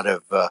there's a lot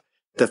of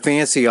the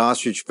fancy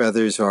ostrich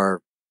feathers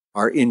are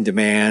in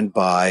demand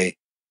by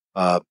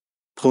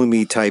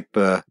plumy type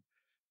of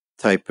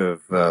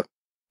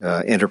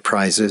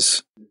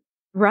enterprises.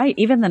 Right.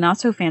 Even the not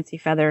so fancy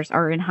feathers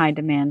are in high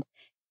demand.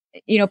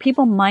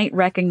 People might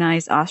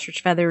recognize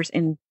ostrich feathers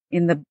in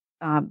the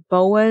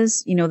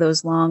boas,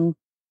 those long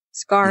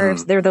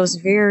scarves. They're those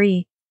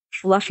very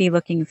fluffy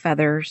looking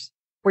feathers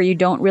where you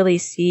don't really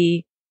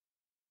see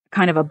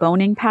kind of a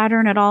boning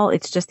pattern at all.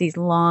 It's just these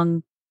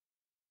long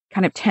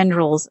kind of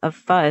tendrils of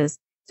fuzz.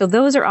 So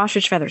those are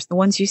ostrich feathers, the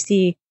ones you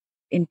see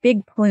in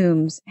big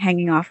plumes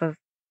hanging off of,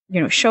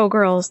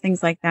 showgirls,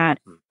 things like that.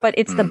 But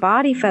it's the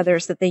body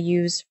feathers that they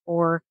use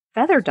for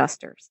feather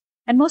dusters.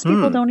 And most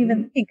people don't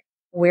even think,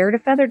 where do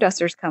feather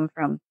dusters come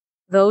from?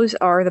 Those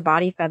are the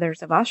body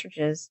feathers of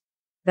ostriches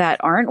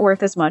that aren't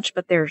worth as much,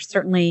 but they're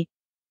certainly,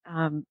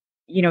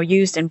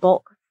 used in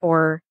bulk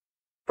for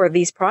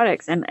these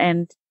products. And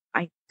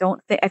I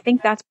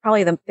think that's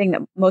probably the thing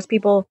that most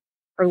people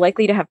are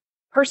likely to have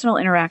personal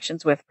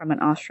interactions with from an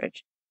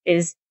ostrich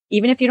is,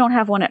 even if you don't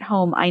have one at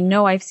home, I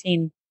know I've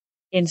seen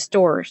in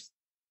stores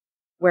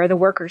where the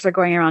workers are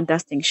going around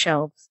dusting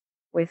shelves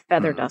with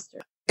feather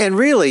dusters. And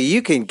really,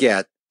 you can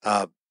get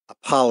a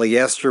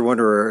polyester one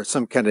or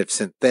some kind of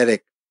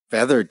synthetic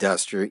feather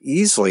duster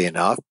easily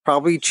enough,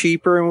 probably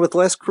cheaper and with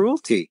less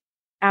cruelty.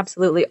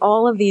 Absolutely.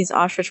 All of these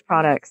ostrich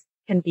products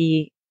can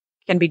be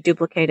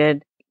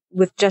duplicated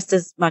with just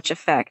as much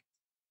effect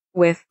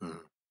with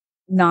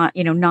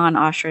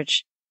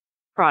non-ostrich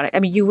product. I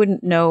mean, you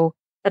wouldn't know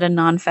that a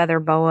non-feather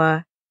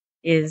boa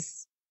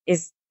is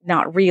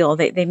not real.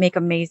 They make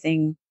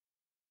amazing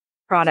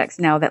products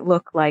now that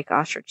look like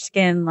ostrich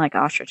skin, like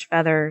ostrich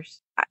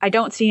feathers. I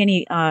don't see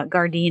any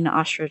Gardein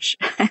ostrich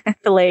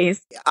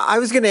fillets. I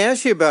was going to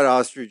ask you about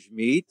ostrich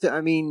meat.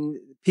 I mean,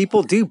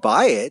 people do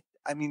buy it.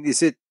 I mean,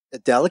 is it a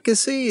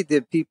delicacy?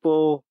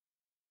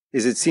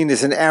 Is it seen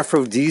as an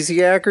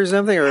aphrodisiac or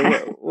something? Or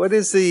what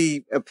is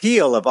the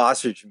appeal of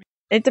ostrich meat?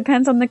 It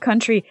depends on the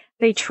country.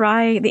 The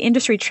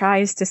industry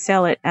tries to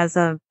sell it as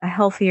a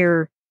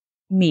healthier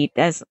meat,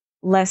 as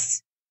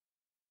less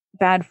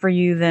bad for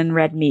you than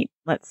red meat,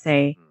 let's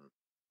say.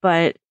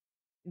 But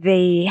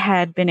they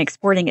had been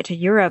exporting it to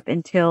Europe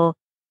until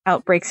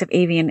outbreaks of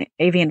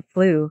avian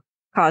flu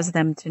caused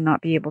them to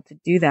not be able to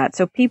do that.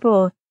 So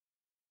people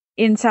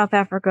in South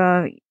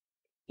Africa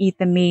eat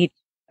the meat.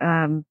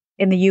 In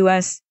the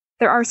U.S.,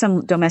 there are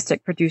some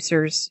domestic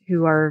producers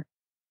who are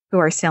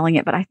selling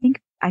it, but I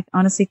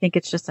honestly think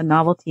it's just a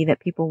novelty that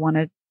people want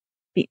to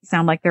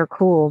sound like they're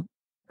cool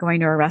going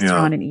to a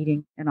restaurant and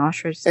eating an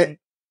ostrich steak.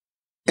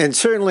 And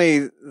certainly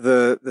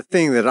the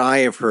thing that I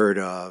have heard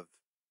of,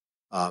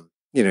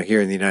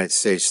 here in the United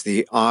States,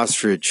 the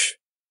ostrich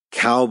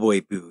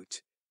cowboy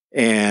boot.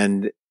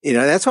 And,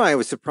 that's why I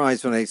was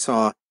surprised when I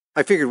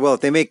figured, well,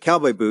 if they make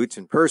cowboy boots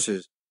and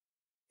purses,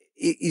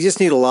 you just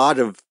need a lot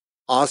of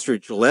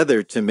ostrich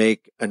leather to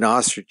make an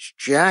ostrich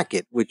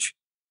jacket, which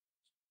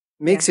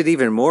makes it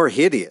even more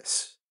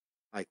hideous,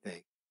 I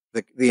think.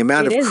 The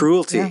amount of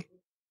cruelty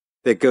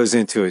that goes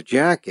into a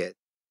jacket.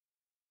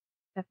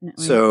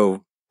 Definitely.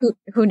 So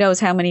who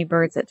knows how many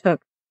birds it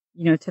took,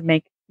 to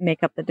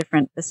make up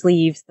the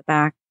sleeves, the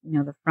back,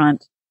 the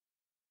front.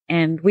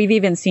 And we've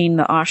even seen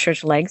the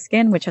ostrich leg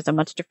skin, which has a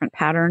much different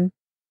pattern.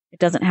 It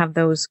doesn't have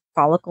those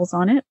follicles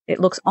on it. It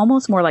looks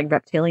almost more like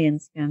reptilian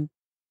skin.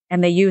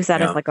 And they use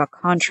that as like a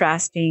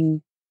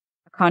contrasting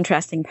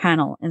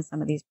panel in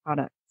some of these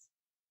products.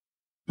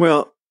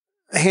 Well,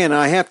 Hannah,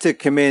 I have to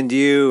commend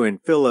you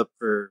and Philip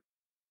for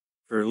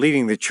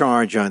leading the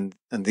charge on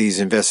these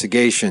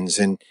investigations.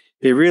 And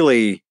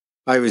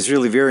I was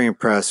really very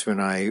impressed when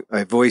I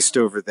voiced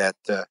over that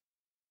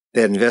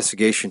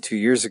investigation 2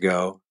 years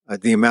ago.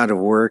 The amount of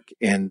work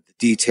and the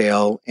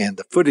detail and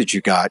the footage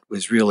you got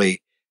was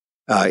really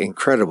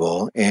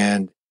incredible.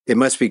 And it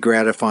must be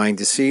gratifying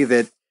to see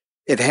that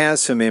it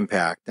has some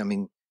impact. I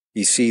mean,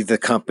 you see the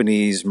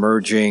companies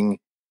merging.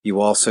 You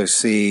also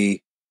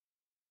see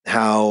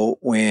how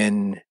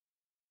when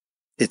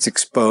it's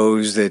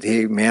exposed that,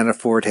 hey,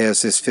 Manafort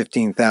has this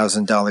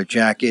 $15,000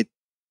 jacket,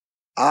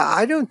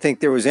 I don't think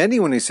there was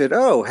anyone who said,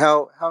 "Oh,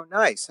 how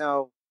nice,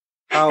 how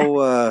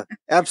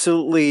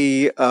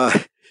absolutely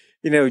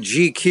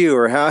GQ,"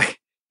 or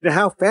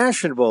how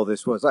fashionable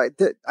this was. I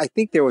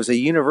think there was a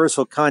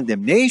universal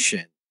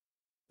condemnation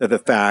of the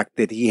fact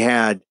that he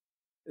had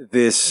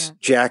this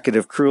jacket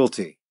of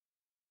cruelty.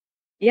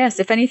 Yes,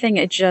 if anything,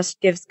 it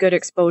just gives good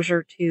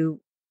exposure to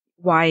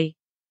why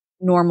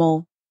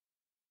normal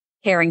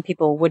caring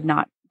people would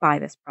not buy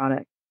this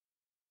product.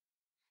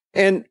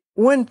 And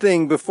one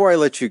thing before I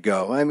let you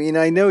go, I mean,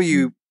 I know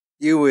you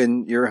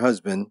and your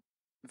husband,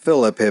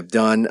 Philip, have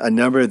done a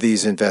number of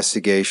these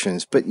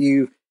investigations, but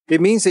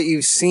it means that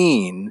you've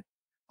seen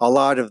a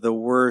lot of the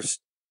worst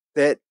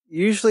that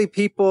usually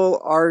people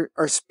are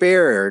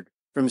spared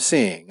from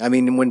seeing. I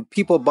mean, when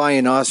people buy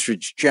an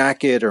ostrich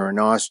jacket or an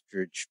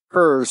ostrich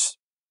purse,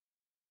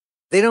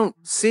 they don't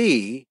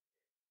see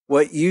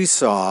what you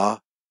saw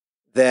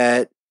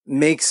that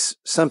makes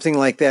something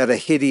like that a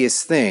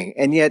hideous thing.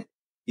 And yet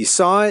you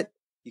saw it,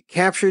 you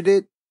captured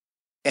it,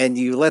 and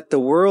you let the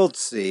world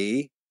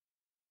see.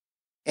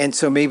 And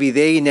so maybe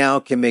they now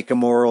can make a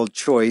moral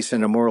choice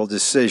and a moral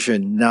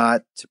decision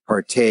not to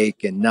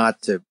partake and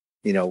not to,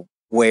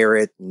 wear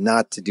it,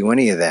 not to do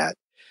any of that.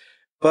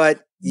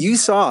 But you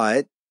saw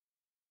it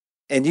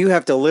and you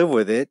have to live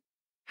with it.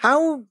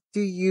 How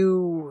do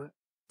you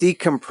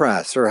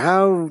decompress, or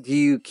how do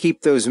you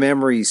keep those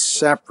memories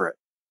separate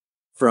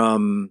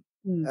from,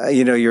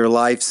 your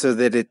life so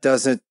that it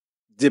doesn't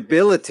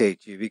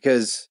debilitate you?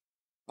 Because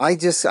I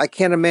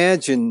can't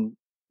imagine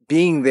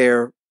being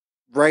there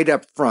right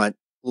up front,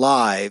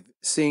 live,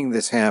 seeing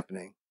this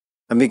happening.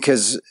 And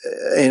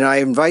I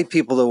invite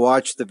people to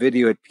watch the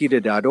video at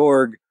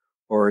PETA.org,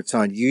 or it's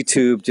on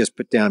YouTube. Just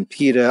put down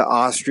PETA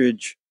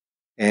ostrich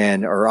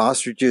or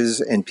ostriches,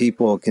 and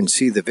people can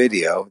see the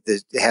video.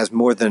 It has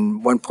more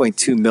than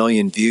 1.2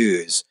 million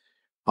views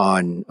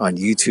on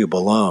YouTube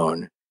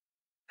alone.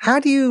 How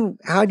do you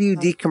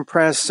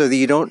decompress so that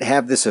you don't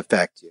have this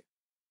affect you?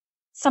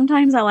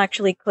 sometimes I'll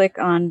actually click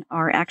on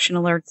our action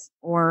alerts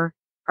or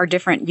our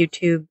different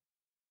YouTube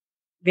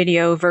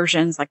video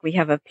versions. Like we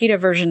have a PETA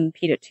version,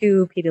 PETA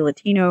 2, PETA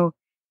Latino,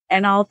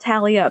 and I'll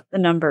tally up the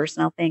numbers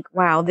and I'll think,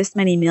 wow, this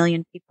many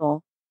million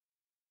people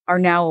are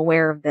now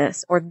aware of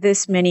this, or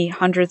this many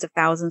hundreds of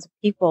thousands of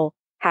people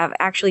have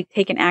actually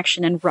taken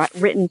action and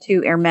written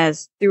to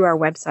Hermes through our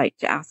website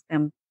to ask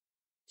them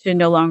to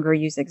no longer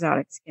use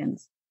exotic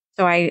skins.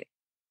 So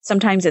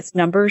sometimes it's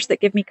numbers that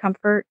give me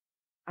comfort.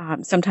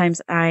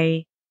 Sometimes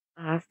I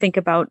think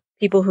about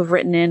people who've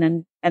written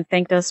in and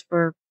thanked us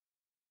for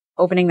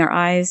opening their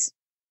eyes.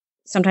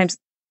 Sometimes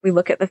we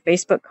look at the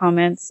Facebook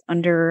comments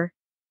under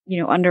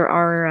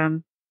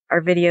our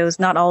videos.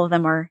 Not all of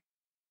them are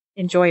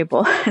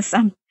enjoyable.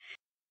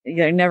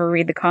 I never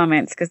read the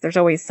comments because there's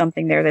always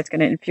something there that's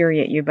going to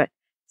infuriate you. But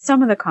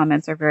some of the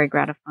comments are very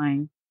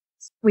gratifying.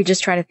 We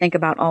just try to think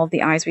about all of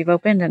the eyes we've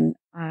opened and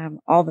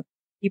all the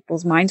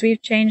people's minds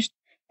we've changed.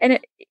 And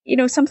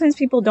sometimes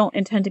people don't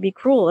intend to be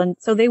cruel, and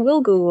so they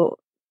will Google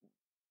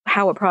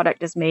how a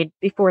product is made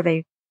before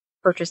they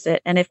purchase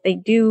it. And if they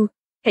do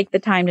take the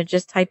time to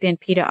just type in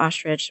PETA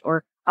ostrich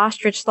or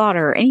ostrich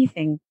slaughter or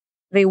anything,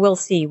 they will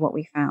see what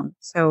we found.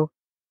 So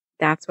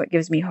that's what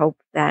gives me hope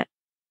that,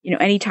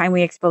 anytime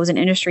we expose an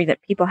industry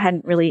that people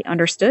hadn't really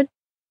understood,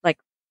 like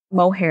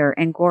mohair,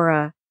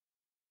 Angora,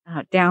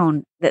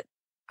 down, that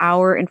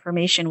our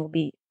information will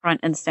be front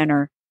and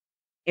center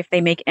if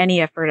they make any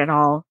effort at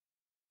all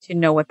to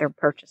know what they're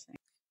purchasing.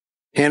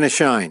 Hannah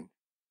Schein,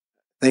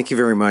 thank you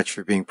very much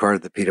for being part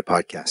of the PETA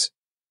Podcast.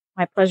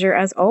 My pleasure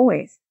as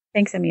always.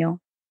 Thanks, Emil.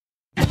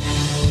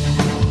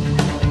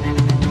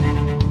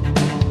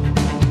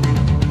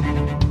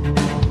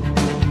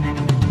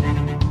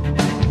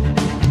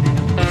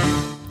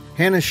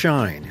 Hannah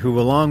Schein, who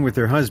along with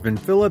her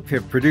husband Philip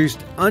have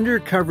produced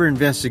undercover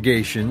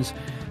investigations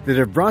that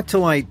have brought to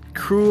light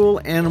cruel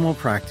animal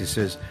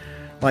practices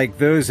like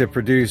those that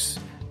produce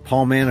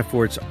Paul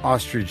Manafort's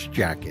ostrich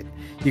jacket.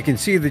 You can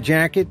see the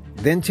jacket,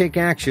 then take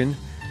action.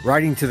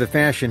 Writing to the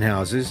fashion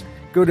houses,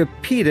 go to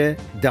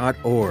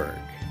PETA.org.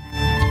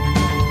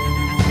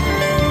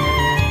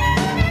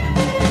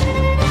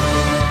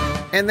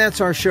 And that's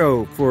our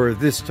show for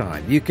this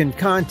time. You can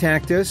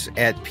contact us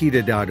at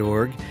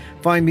PETA.org.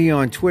 Find me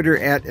on Twitter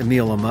at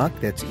Emil Amok,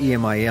 that's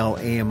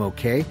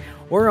EMILAMOK,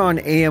 or on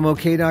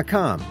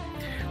AMOK.com.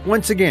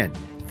 Once again,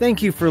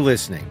 thank you for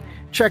listening.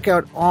 Check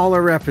out all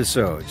our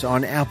episodes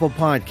on Apple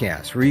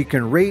Podcasts, where you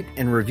can rate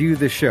and review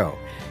the show.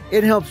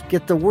 It helps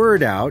get the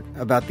word out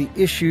about the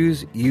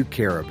issues you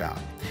care about.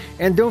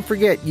 And don't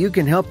forget, you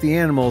can help the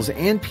animals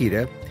and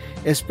PETA,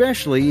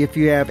 especially if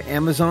you have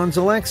Amazon's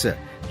Alexa.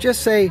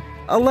 Just say,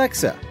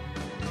 Alexa,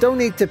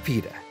 donate to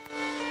PETA.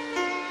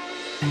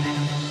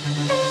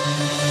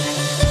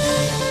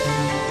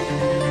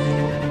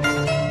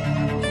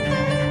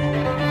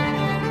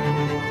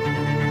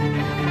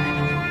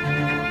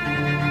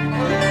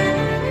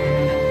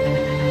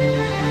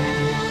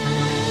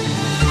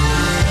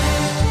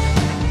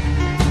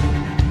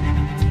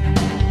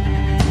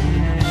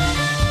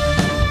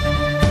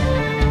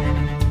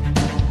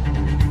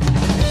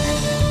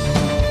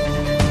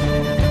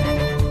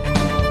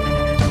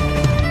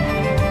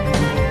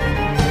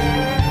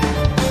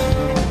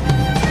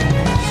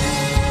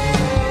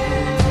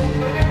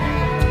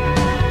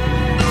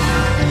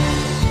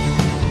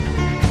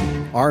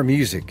 Our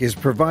music is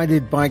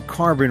provided by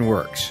Carbon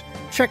Works.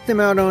 Check them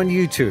out on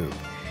YouTube.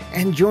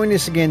 And join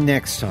us again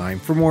next time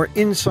for more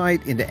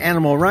insight into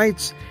animal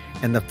rights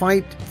and the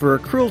fight for a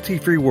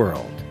cruelty-free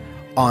world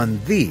on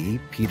the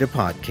PETA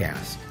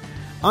Podcast.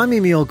 I'm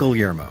Emil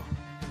Guillermo.